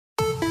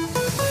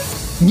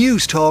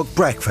News Talk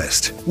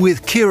Breakfast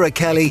with Ciara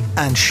Kelly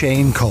and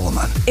Shane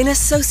Coleman. In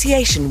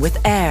association with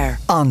AIR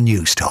On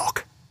News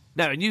Talk.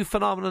 Now, a new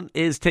phenomenon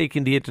is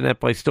taking the internet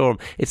by storm.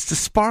 It's the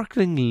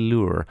sparkling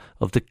lure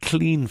of the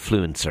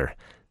cleanfluencer.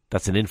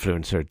 That's an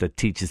influencer that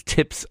teaches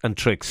tips and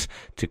tricks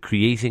to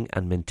creating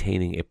and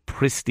maintaining a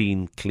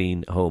pristine,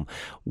 clean home.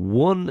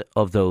 One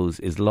of those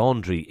is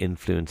laundry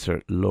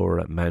influencer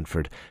Laura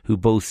Mountford, who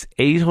boasts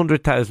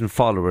 800,000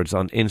 followers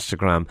on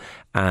Instagram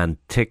and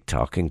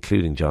TikTok,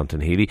 including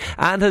Jonathan Healy,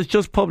 and has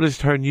just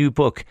published her new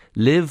book,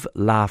 Live,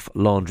 Laugh,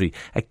 Laundry,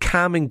 a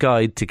calming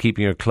guide to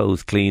keeping your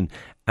clothes clean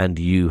and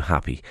you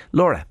happy.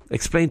 Laura,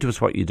 explain to us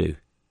what you do.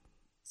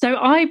 So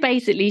I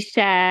basically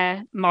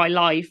share my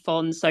life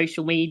on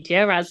social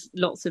media, as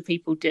lots of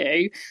people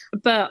do,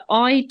 but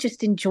I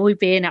just enjoy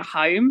being at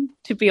home,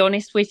 to be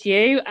honest with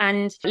you,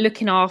 and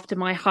looking after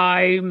my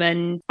home.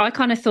 And I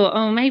kind of thought,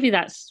 oh, maybe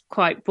that's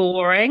quite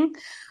boring,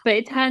 but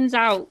it turns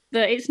out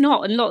that it's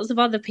not. And lots of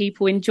other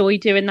people enjoy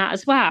doing that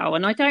as well.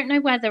 And I don't know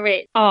whether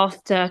it's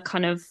after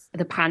kind of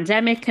the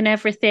pandemic and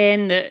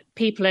everything that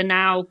people are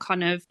now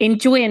kind of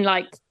enjoying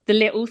like the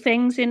little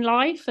things in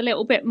life a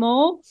little bit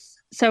more.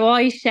 So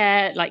I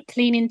share like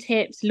cleaning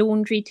tips,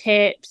 laundry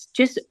tips,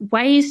 just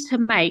ways to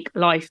make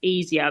life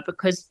easier,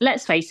 because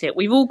let's face it,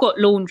 we've all got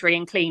laundry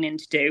and cleaning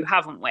to do,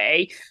 haven't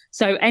we?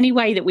 So any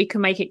way that we can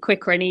make it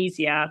quicker and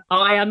easier,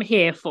 I am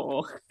here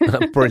for.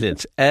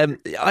 Brilliant.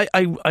 I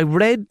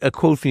read a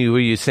quote from you where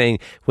you're saying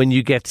when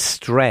you get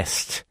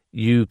stressed,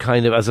 you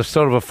kind of, as a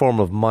sort of a form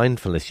of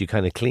mindfulness, you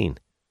kind of clean.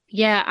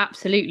 Yeah,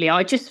 absolutely.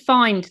 I just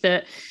find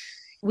that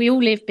we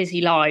all live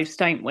busy lives,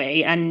 don't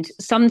we? And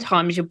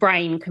sometimes your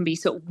brain can be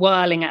sort of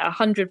whirling at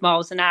 100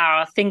 miles an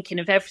hour, thinking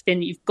of everything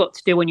that you've got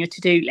to do on your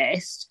to-do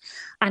list.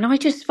 And I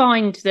just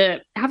find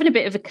that having a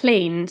bit of a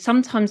clean,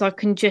 sometimes I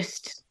can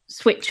just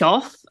switch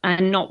off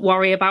and not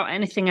worry about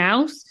anything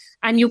else.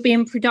 And you're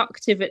being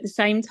productive at the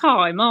same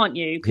time, aren't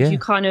you? Because you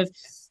kind of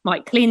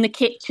might clean the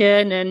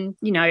kitchen and,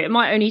 you know, it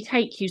might only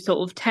take you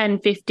sort of 10,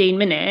 15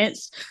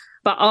 minutes.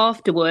 But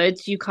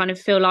afterwards, you kind of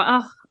feel like,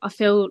 oh, I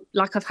feel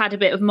like I've had a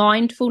bit of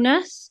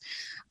mindfulness,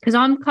 because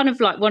I'm kind of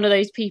like one of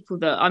those people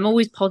that I'm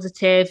always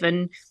positive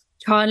and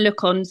try and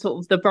look on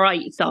sort of the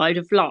bright side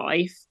of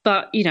life.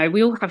 But, you know,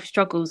 we all have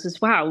struggles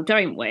as well,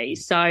 don't we?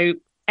 So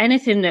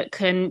anything that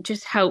can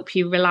just help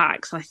you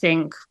relax, I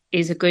think,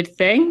 is a good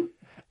thing.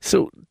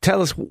 So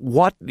tell us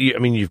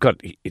you've got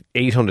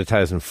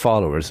 800,000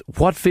 followers.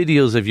 What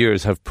videos of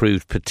yours have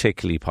proved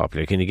particularly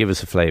popular? Can you give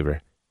us a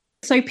flavour?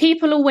 So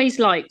people always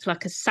like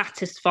a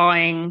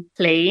satisfying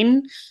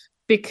clean,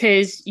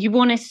 because you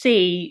want to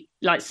see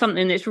like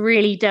something that's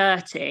really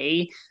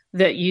dirty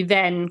that you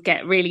then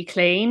get really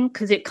clean,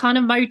 because it kind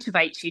of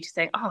motivates you to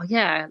think, oh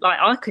yeah, like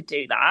I could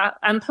do that.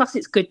 And plus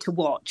it's good to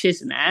watch,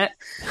 isn't it?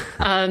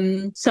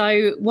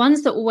 So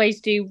ones that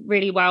always do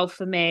really well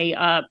for me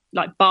are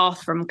like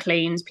bathroom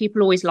cleans.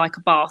 People always like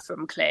a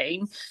bathroom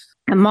clean.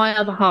 And my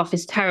other half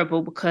is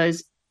terrible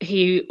because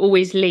he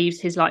always leaves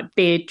his like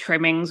beard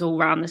trimmings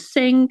all around the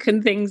sink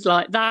and things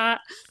like that.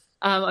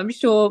 I'm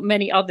sure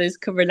many others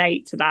can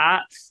relate to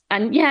that.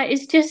 And yeah,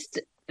 it's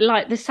just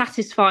like the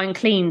satisfying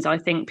cleans I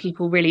think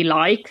people really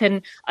like.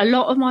 And a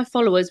lot of my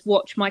followers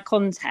watch my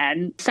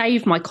content,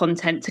 save my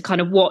content to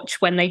kind of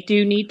watch when they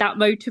do need that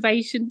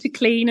motivation to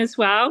clean as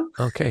well.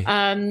 Okay.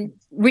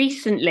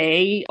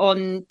 Recently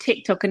on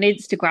TikTok and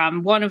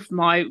Instagram, one of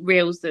my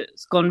reels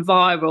that's gone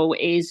viral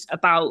is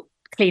about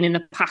cleaning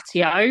the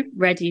patio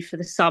ready for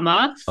the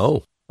summer.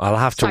 Oh, I'll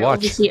have to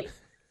watch.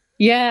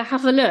 Yeah,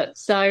 have a look.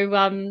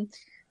 So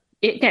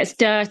it gets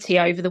dirty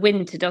over the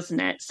winter, doesn't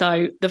it?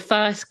 So the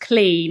first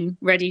clean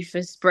ready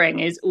for spring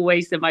is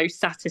always the most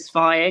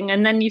satisfying.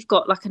 And then you've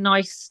got like a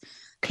nice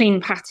clean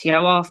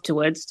patio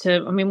afterwards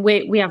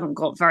we haven't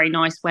got very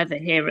nice weather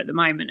here at the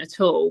moment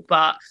at all,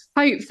 but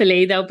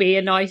hopefully there'll be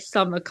a nice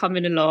summer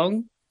coming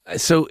along.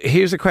 So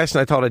here's a question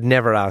I thought I'd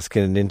never ask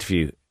in an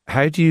interview.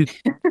 How do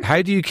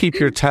you keep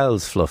your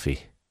towels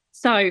fluffy?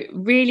 So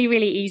really,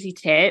 really easy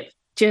tip.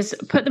 Just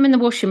put them in the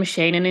washing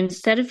machine, and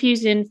instead of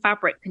using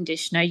fabric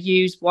conditioner,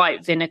 use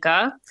white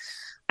vinegar,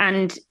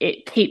 and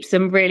it keeps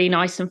them really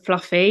nice and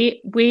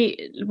fluffy.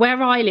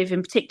 Where I live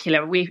in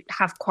particular, we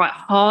have quite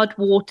hard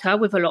water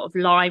with a lot of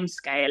lime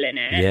scale in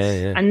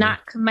it. And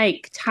that can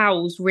make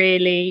towels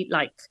really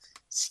like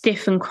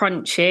stiff and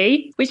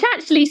crunchy, which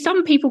actually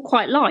some people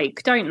quite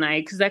like, don't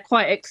they? Because they're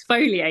quite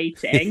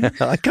exfoliating.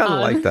 I kind of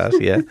like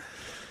that, yeah.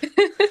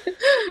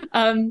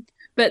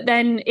 But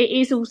then it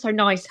is also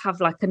nice to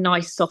have like a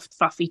nice soft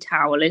fluffy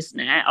towel, isn't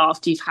it,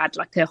 after you've had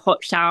like a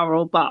hot shower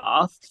or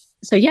bath.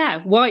 So yeah,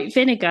 white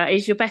vinegar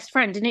is your best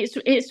friend, and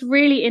it's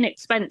really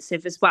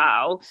inexpensive as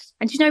well.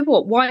 And you know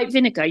what? White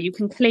vinegar, you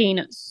can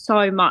clean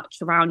so much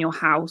around your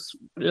house,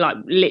 like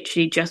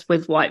literally just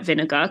with white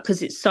vinegar,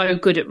 because it's so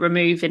good at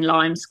removing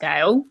lime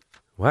scale.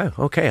 Wow,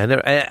 okay.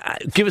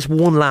 And give us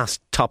one last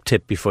top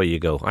tip before you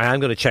go. I'm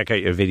going to check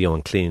out your video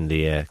and clean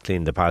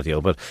the patio,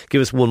 but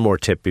give us one more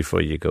tip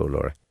before you go,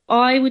 Laura.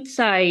 I would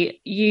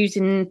say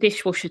using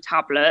dishwasher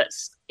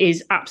tablets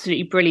is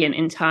absolutely brilliant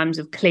in terms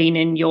of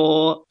cleaning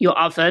your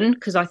oven,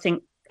 because I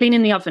think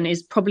cleaning the oven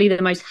is probably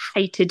the most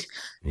hated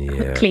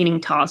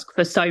cleaning task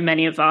for so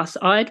many of us.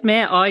 I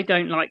admit I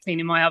don't like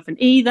cleaning my oven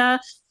either.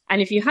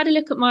 And if you had a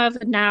look at my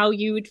oven now,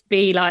 you would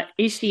be like,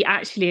 is she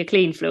actually a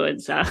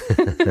cleanfluencer?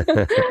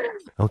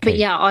 Okay. But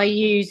yeah, I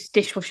use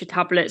dishwasher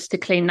tablets to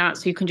clean that.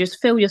 So you can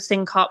just fill your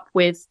sink up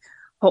with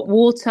hot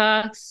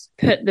water,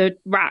 put the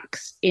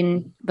racks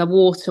in the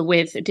water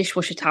with a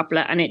dishwasher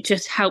tablet, and it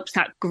just helps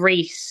that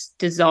grease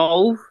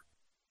dissolve.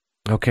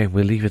 Okay,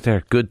 we'll leave it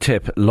there. Good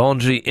tip.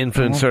 Laundry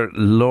influencer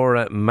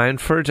Laura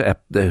Mountford,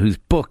 whose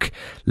book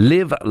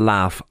Live,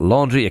 Laugh,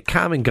 Laundry, a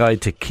calming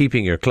guide to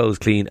keeping your clothes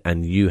clean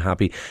and you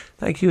happy.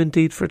 Thank you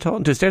indeed for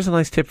talking to us. There's a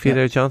nice tip for you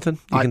there, Jonathan.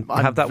 You can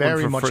have that one for free. I'm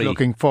very much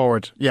looking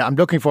forward. Yeah, I'm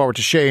looking forward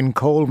to Shane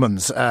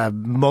Coleman's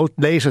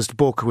latest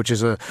book, which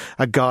is a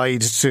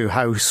guide to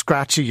how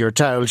scratchy your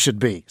towel should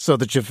be so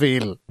that you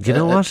feel you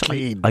know what?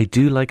 clean. I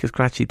do like a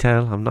scratchy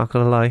towel. I'm not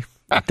going to lie.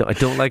 I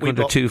don't like when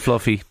they're too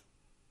fluffy.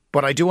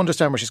 But I do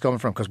understand where she's coming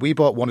from, because we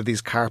bought one of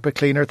these carpet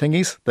cleaner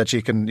thingies that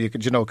you can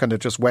kind of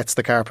just wets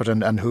the carpet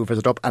and hoovers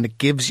it up, and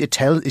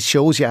it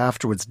shows you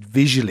afterwards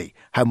visually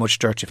how much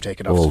dirt you've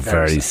taken off. Oh,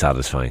 very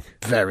satisfying.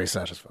 Very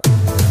satisfying.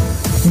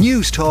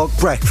 News Talk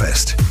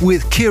Breakfast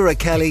with Ciara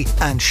Kelly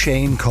and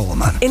Shane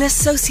Coleman. In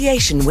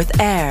association with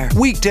AIR.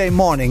 Weekday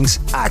mornings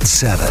at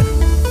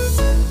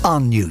 7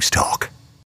 on News Talk.